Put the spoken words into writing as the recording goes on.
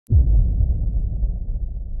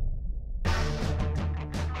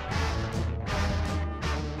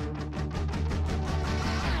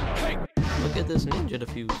at this Ninja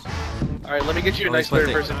Defuse. Alright, let me get you a nice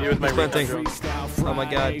third-person view with my recon drone. Oh my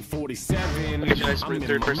god. Let me get you a nice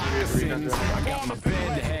third-person view with the recon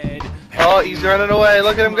drone. Oh, he's running away.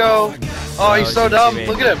 Look at him go. Oh, he's so dumb.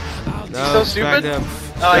 Look at him. He's so stupid.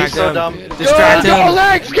 Oh, he's so dumb. Distract him. Go,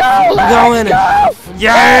 Lex, go! Lex, go!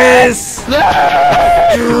 Yes!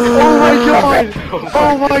 Oh my god!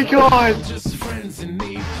 Oh my god! Just friends in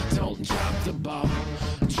need. Don't drop the ball.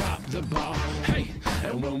 Drop the ball. Hey,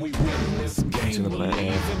 and when we win this game, we'll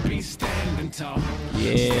even be standing tall.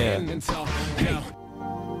 Yeah. Standing tall. Hey.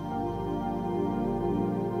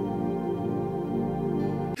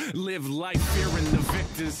 Live life fearing the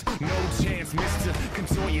victors. No chance, mister.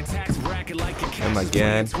 Control your tax bracket like a Oh my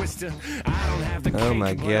god. Oh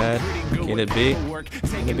my god. Can it be?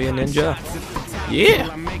 Can it be a ninja? Yeah!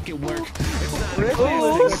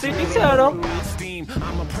 Oh, Sydney Turtle.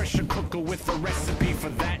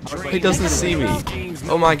 He doesn't see me.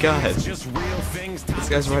 Oh my god. This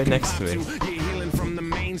guy's right next to me.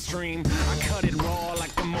 Mainstream. I cut it raw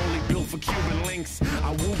like I'm only built for Cuban links.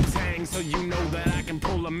 I Wu-Tang so you know that I can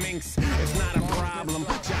pull a minx. It's not a problem.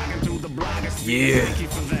 Jogging through the block. Yeah. Thank you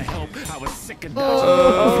for the help. I was sick of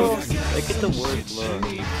Oh. I get the word look.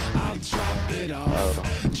 I'll drop it off.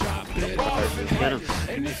 Drop it off.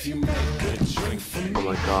 And if you make a drink for me. Oh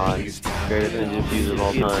my god. Greatest Ninja Defuse of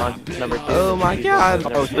all time. Number 2. Oh my god.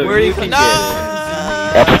 Oh, so Where do you can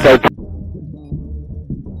no! Episode.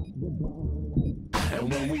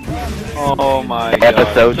 Oh my god.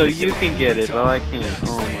 Episode. So you can get it, but I can't.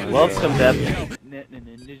 Oh my Welcome to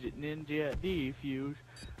Ninja Defuse.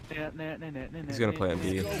 He's gonna play on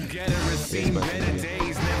B.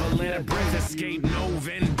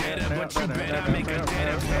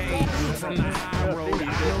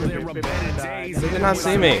 They did not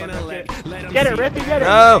see me. Get it, Rippy, get it!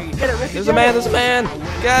 No! Get it, Rippy, There's a man, there's a man!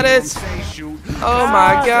 Got it! Oh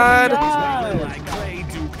my god!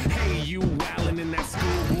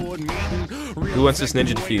 Who wants this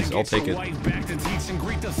Ninja Defuse? I'll take it.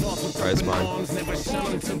 Alright, it's mine.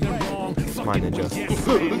 It's my ninja.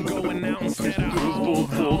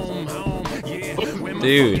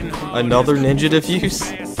 Dude, another Ninja Defuse?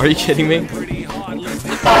 Are you kidding me?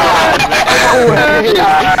 Oh my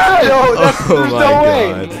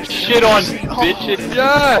god. Shit on bitches.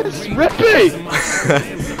 Yes! Rippy!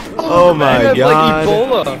 Oh my god. Like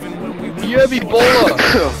Ebola. You have Ebola.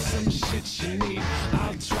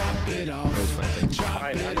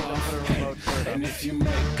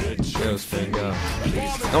 Go, spin, go.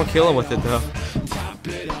 Don't kill him with it though.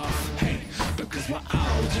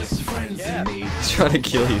 He's trying to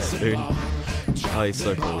kill you, Spoon. Oh, he's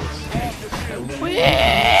so cool.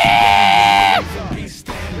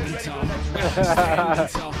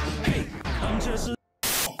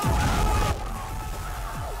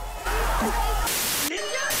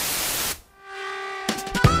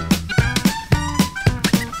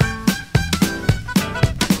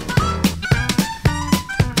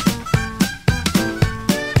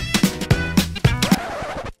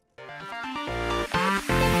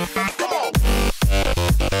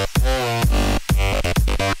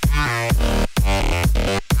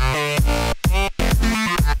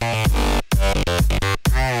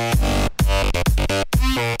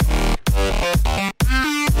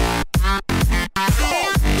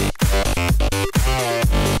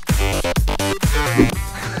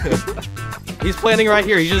 He's planning right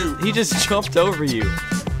here. He just jumped over you.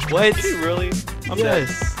 What? Did he really? I'm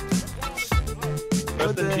yes.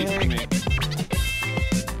 Rest in peace to me.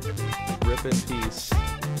 Rip in peace.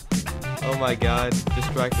 Oh my god.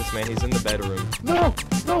 Distract this man. He's in the bedroom. No!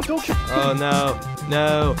 No, don't kill me. Oh no.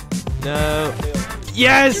 No. No.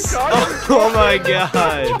 Yes! Oh my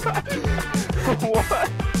god. What?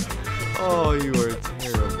 Oh, you are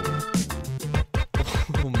terrible.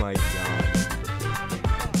 Oh my god.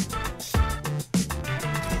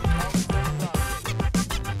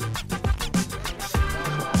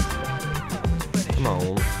 Come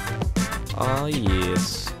on. Oh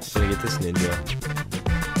yes. I'm gonna get this ninja.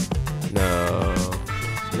 No.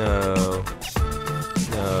 No.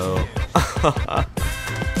 No.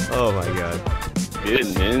 Oh my god. Good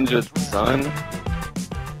ninja, son.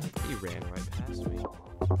 He ran right past me.